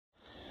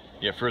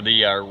Yeah, for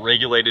the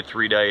regulated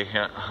 3-day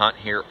hunt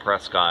here at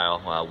Presque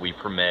Isle, we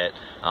permit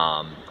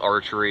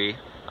archery,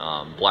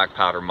 black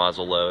powder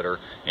muzzleloader,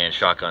 and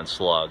shotgun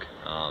slug.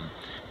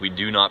 We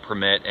do not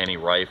permit any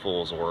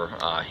rifles or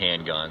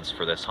handguns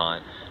for this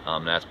hunt.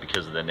 That's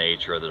because of the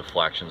nature of the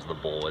deflections of the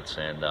bullets,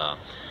 and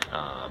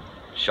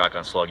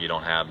shotgun slug, you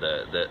don't have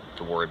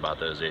to worry about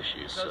those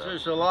issues. Because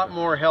there's a lot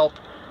more help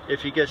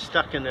if you get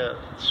stuck in a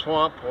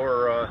swamp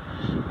or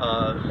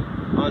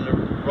on the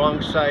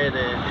wrong side.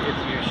 If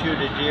you shoot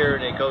a deer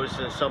and it goes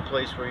to some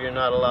place where you're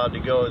not allowed to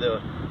go,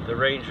 the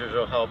rangers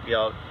will help you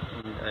out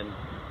and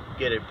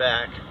get it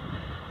back.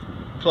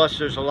 Plus,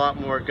 there's a lot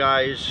more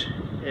guys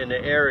in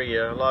the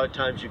area. A lot of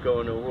times you go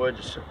in the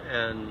woods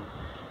and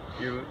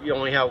you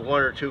only have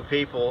 1 or 2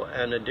 people,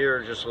 and the deer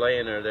are just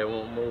laying there. They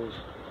won't move.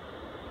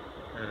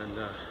 And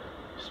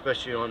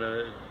especially on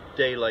a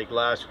day like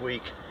last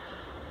week,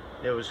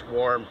 it was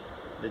warm.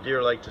 The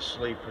deer like to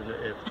sleep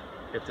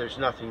if there's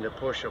nothing to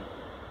push them.